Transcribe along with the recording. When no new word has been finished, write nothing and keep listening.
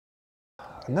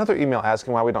Another email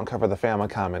asking why we don't cover the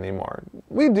Famicom anymore.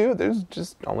 We do, there's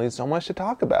just only so much to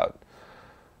talk about.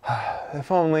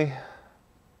 If only.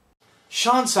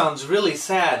 Sean sounds really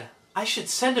sad. I should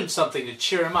send him something to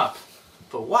cheer him up.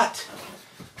 But what?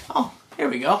 Oh, here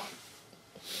we go.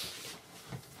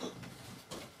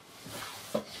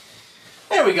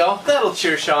 There we go. That'll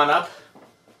cheer Sean up.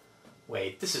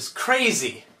 Wait, this is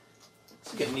crazy.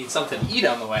 He's gonna need something to eat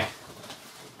on the way.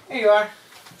 Here you are.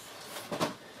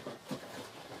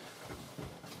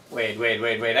 Wait.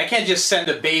 I can't just send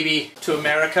a baby to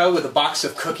America with a box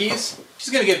of cookies.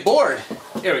 She's gonna get bored.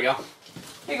 Here we go.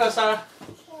 Here you go, Sarah.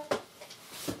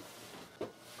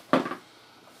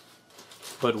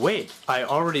 But wait, I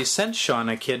already sent Sean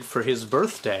a kid for his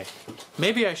birthday.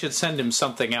 Maybe I should send him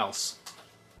something else.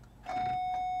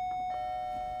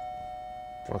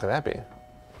 What could that be?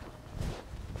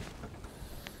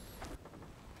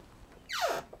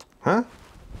 Huh?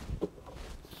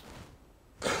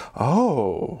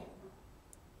 Oh.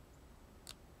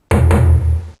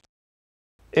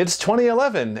 It's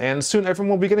 2011, and soon everyone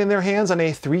will be getting their hands on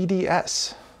a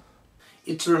 3DS.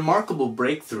 It's a remarkable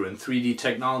breakthrough in 3D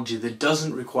technology that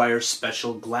doesn't require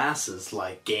special glasses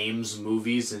like games,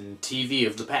 movies, and TV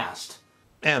of the past.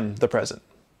 And the present.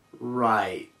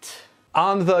 Right.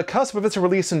 On the cusp of its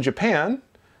release in Japan,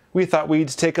 we thought we'd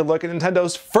take a look at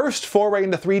Nintendo's first foray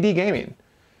into 3D gaming.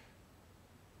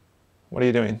 What are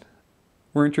you doing?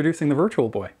 We're introducing the Virtual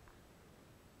Boy.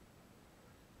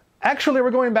 Actually,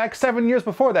 we're going back 7 years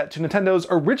before that to Nintendo's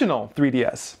original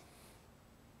 3DS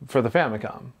for the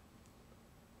Famicom.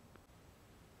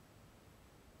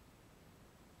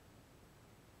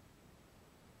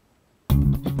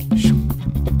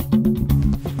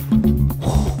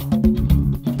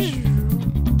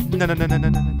 No.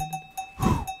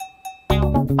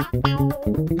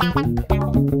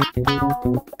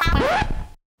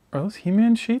 Are those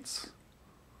He-Man sheets?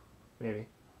 Maybe.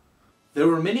 There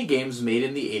were many games made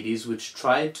in the 80s which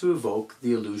tried to evoke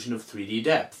the illusion of 3D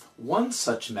depth. One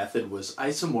such method was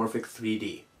isomorphic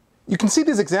 3D. You can see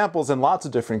these examples in lots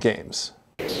of different games.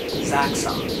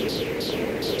 Zaxxon.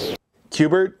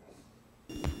 Qbert.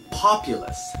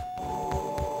 Populous.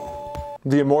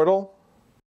 The Immortal.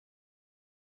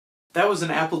 That was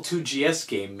an Apple II GS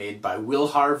game made by Will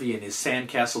Harvey and his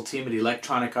Sandcastle team at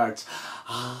Electronic Arts.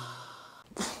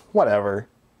 Whatever.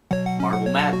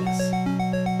 Marble Madness.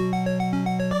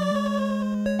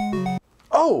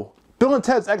 Oh! Bill and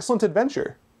Ted's Excellent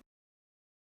Adventure.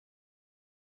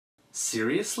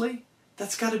 Seriously?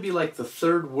 That's gotta be like the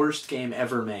third worst game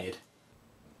ever made.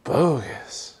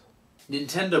 Bogus.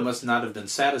 Nintendo must not have been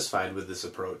satisfied with this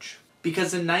approach,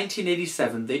 because in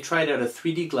 1987 they tried out a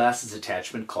 3D glasses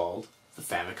attachment called the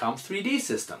Famicom 3D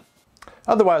system.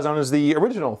 Otherwise known as the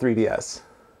original 3DS.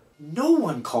 No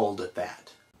one called it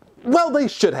that. Well, they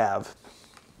should have.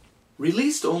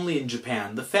 Released only in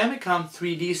Japan, the Famicom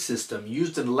 3D system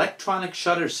used an electronic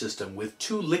shutter system with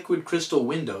two liquid crystal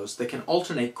windows that can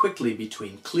alternate quickly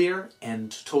between clear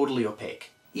and totally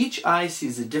opaque. Each eye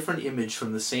sees a different image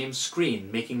from the same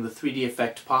screen, making the 3D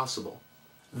effect possible.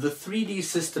 The 3D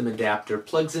system adapter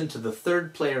plugs into the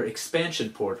third player expansion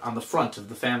port on the front of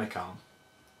the Famicom.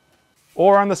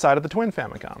 Or on the side of the twin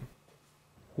Famicom.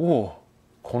 Oh,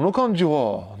 この感じ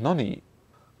は何?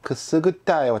 くすぐっ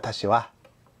たい私は.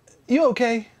 You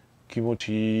okay? 気持ち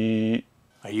いい.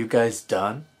 Are you guys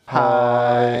done?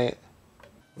 Hi.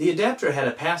 The adapter had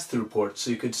a pass-through port so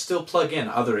you could still plug in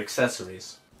other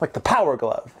accessories. Like the Power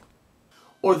Glove.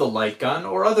 Or the light gun,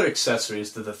 or other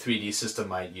accessories that the 3D system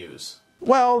might use.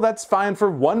 Well, that's fine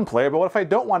for one player, but what if I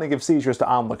don't want to give seizures to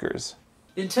onlookers?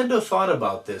 Nintendo thought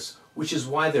about this, which is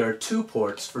why there are two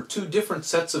ports for two different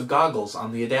sets of goggles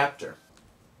on the adapter.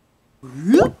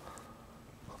 Whoa!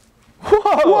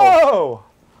 Whoa!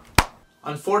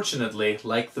 Unfortunately,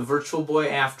 like the Virtual Boy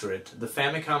after it, the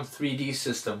Famicom 3D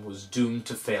system was doomed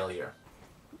to failure.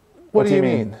 What do you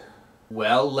mean?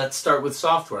 Well, let's start with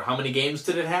software. How many games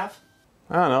did it have?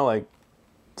 I don't know, like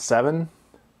 7?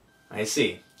 I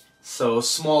see. So,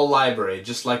 small library,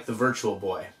 just like the Virtual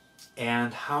Boy.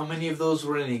 And how many of those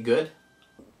were any good?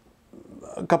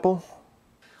 A couple.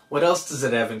 What else does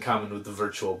it have in common with the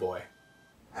Virtual Boy?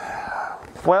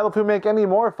 Well, if we make any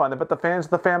more fun, I bet the fans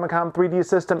of the Famicom 3D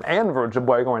system and Virtual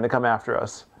Boy are going to come after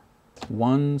us.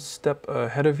 One step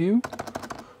ahead of you.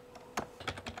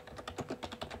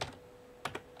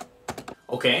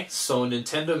 Okay, so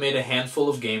Nintendo made a handful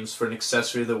of games for an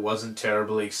accessory that wasn't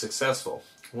terribly successful.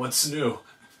 What's new?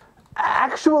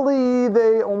 Actually,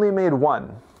 they only made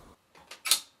one.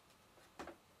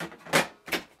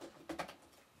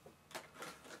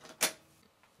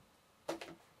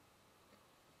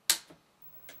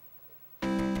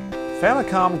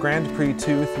 Famicom Grand Prix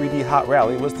 2 3D Hot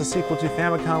Rally was the sequel to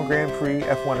Famicom Grand Prix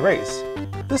F1 Race.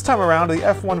 This time around, the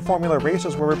F1 Formula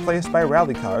races were replaced by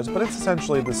rally cars, but it's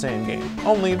essentially the same game.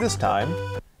 Only this time,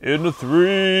 in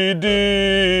 3D!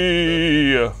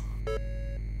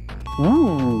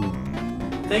 Ooh.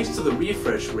 Thanks to the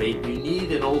refresh rate, you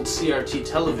need an old CRT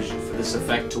television for this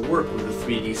effect to work with the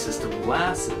 3D system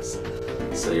glasses.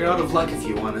 So you're out of luck if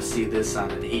you want to see this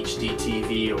on an HD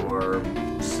TV or,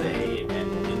 say,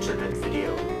 an internet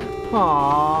video.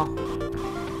 Aww.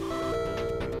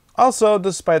 Also,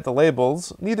 despite the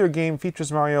labels, neither game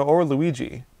features Mario or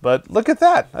Luigi. But look at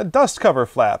that! A dust cover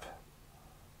flap!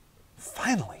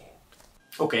 Finally!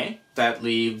 Okay, that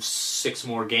leaves 6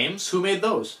 more games. Who made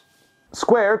those?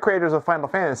 Square, creators of Final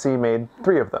Fantasy, made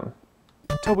 3 of them.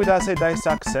 Tobidase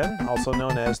Daisakusen, also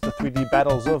known as the 3D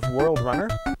Battles of World Runner.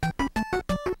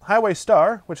 Highway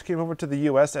Star, which came over to the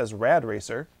US as Rad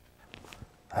Racer.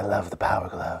 I love the Power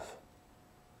Glove.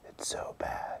 It's so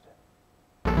bad.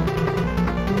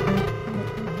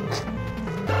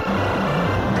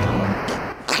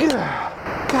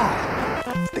 God,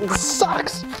 this thing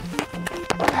sucks!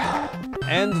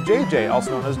 And JJ,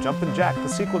 also known as Jumpin' Jack, the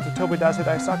sequel to Tobidase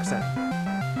Daisakusen.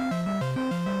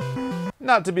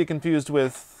 Not to be confused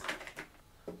with...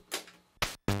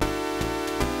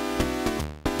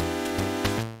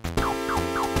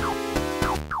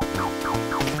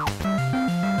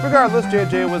 Regardless,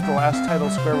 JJ was the last title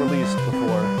Square released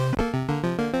before.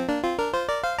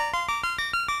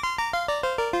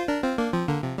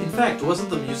 In fact, wasn't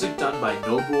the music done by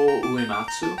Nobuo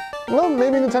Uematsu? Well,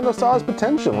 maybe Nintendo saw his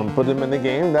potential and put him in a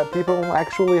game that people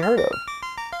actually heard of.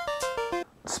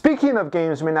 Speaking of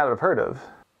games you may not have heard of,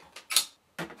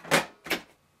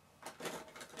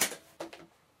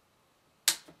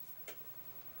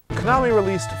 Konami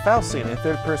released Falsion, a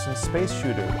third-person space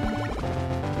shooter,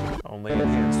 only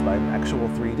enhanced by actual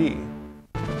 3D.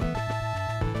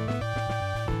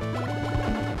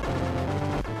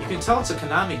 You can tell it's a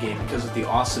Konami game because of the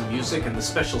awesome music and the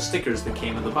special stickers that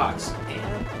came in the box,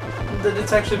 and that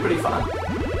it's actually pretty fun.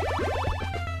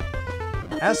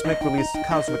 Asmik released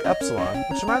Cosmic Epsilon,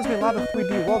 which reminds me a lot of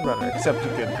 3D World Runner, except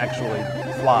you can actually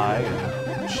fly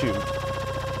and shoot.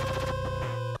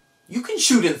 You can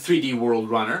shoot in 3D World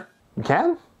Runner. You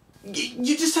can?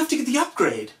 You just have to get the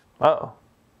upgrade. Uh-oh.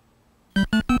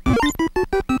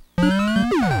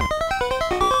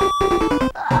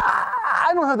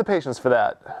 I don't have the patience for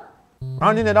that.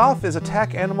 Rounding it off is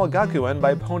Attack Animal Gakuen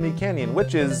by Pony Canyon,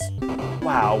 which is,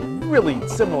 wow, really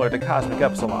similar to Cosmic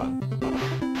Epsilon.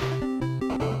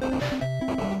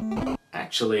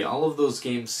 Actually, all of those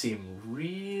games seem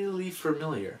really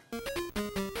familiar.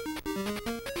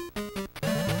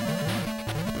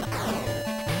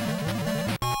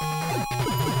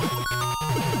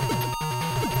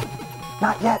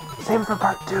 Not yet. Save it for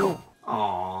part 2.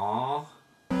 Aww.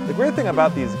 The great thing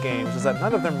about these games is that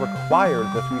none of them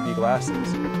required the 3D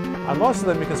glasses. On most of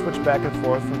them, you can switch back and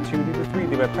forth from 2D to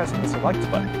 3D by pressing the select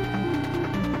button.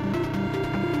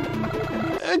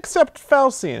 Except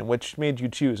Falsion, which made you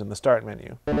choose in the start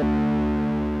menu.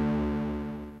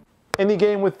 Any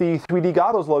game with the 3D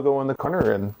Goggles logo in the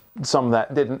corner, and some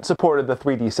that didn't, supported the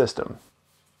 3D system.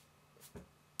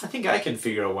 I think I can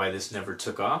figure out why this never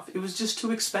took off. It was just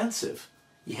too expensive.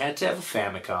 You had to have a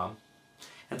Famicom,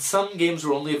 and some games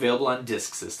were only available on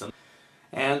disk system,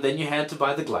 and then you had to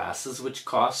buy the glasses, which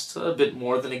cost a bit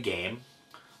more than a game.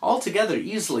 Altogether,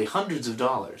 easily hundreds of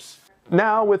dollars.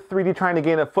 Now, with 3D trying to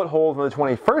gain a foothold in the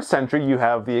 21st century, you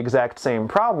have the exact same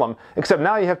problem, except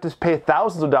now you have to pay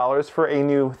thousands of dollars for a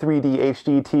new 3D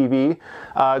HD TV,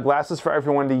 glasses for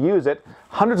everyone to use it,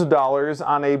 hundreds of dollars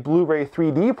on a Blu-ray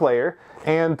 3D player,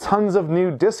 and tons of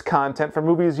new disc content for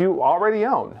movies you already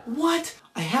own. What?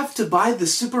 I have to buy the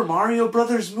Super Mario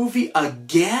Brothers movie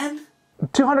again?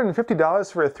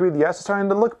 $250 for a 3DS is starting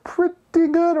to look pretty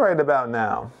good right about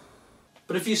now.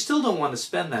 But if you still don't want to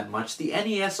spend that much, the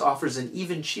NES offers an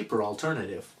even cheaper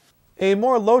alternative. A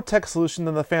more low-tech solution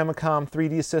than the Famicom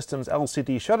 3D System's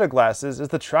LCD shutter glasses is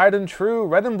the tried and true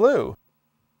red and blue.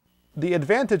 The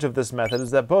advantage of this method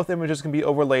is that both images can be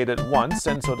overlaid at once,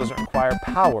 and so it doesn't require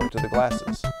power to the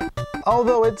glasses.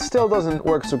 Although it still doesn't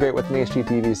work so great with an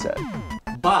HDTV set.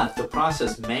 But the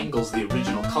process mangles the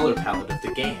original color palette of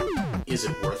the game. Is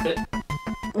it worth it?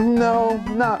 No,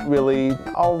 not really,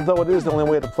 although it is the only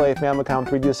way to play Famicom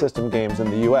 3D System games in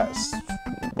the US.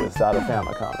 Without a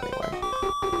Famicom,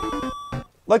 anyway.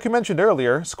 Like we mentioned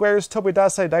earlier, Square's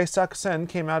Tobidase Daisakusen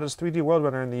came out as 3D World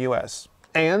Runner in the US.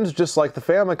 And, just like the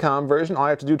Famicom version, all you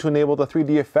have to do to enable the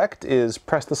 3D effect is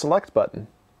press the select button.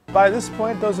 By this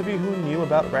point, those of you who knew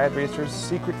about Rad Racer's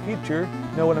secret feature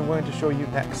know what I'm going to show you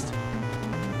next.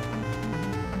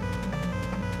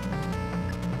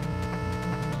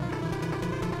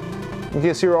 In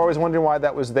case you were always wondering why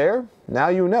that was there, now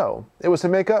you know. It was to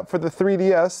make up for the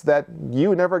 3DS that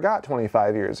you never got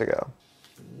 25 years ago.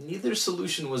 Neither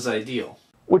solution was ideal.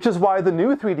 Which is why the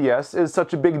new 3DS is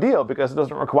such a big deal, because it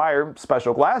doesn't require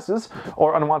special glasses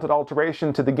or unwanted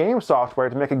alteration to the game software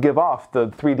to make it give off the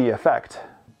 3D effect.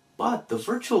 But the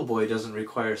Virtual Boy doesn't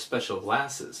require special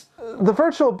glasses. The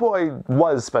Virtual Boy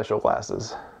was special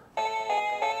glasses.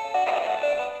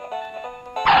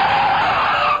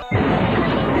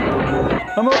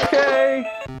 I'm okay!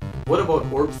 What about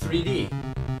Orb 3D?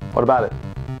 What about it?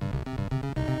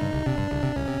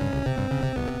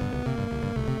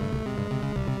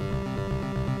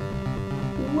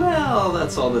 Well,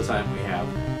 that's all the time we have.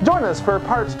 Join us for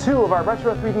part 2 of our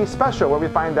Retro 3D special, where we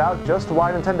find out just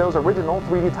why Nintendo's original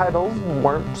 3D titles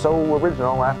weren't so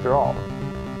original after all.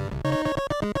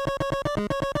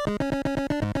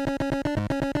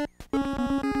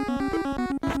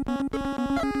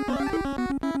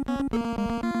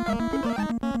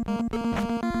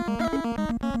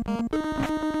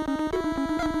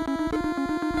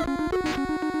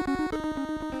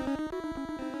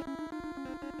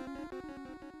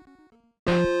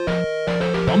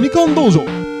 Famicom Dojo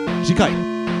次回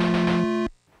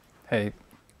Hey,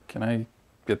 can I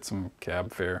get some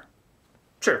cab fare?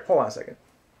 Sure, hold on a second.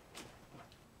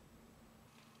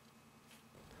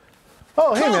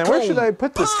 Oh, hey man, where should I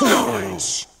put this?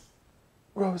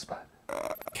 Rosebud.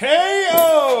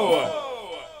 KO!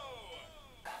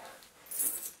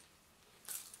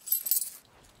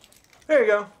 There you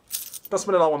go. Don't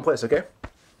spend it all in one place, okay?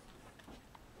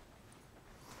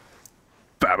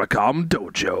 Famicom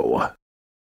Dojo.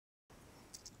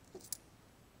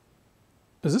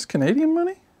 Is this Canadian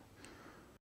money?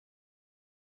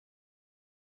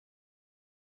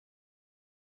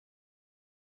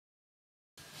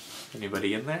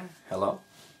 Anybody in there? Hello?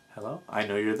 Hello? I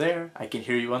know you're there. I can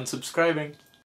hear you unsubscribing.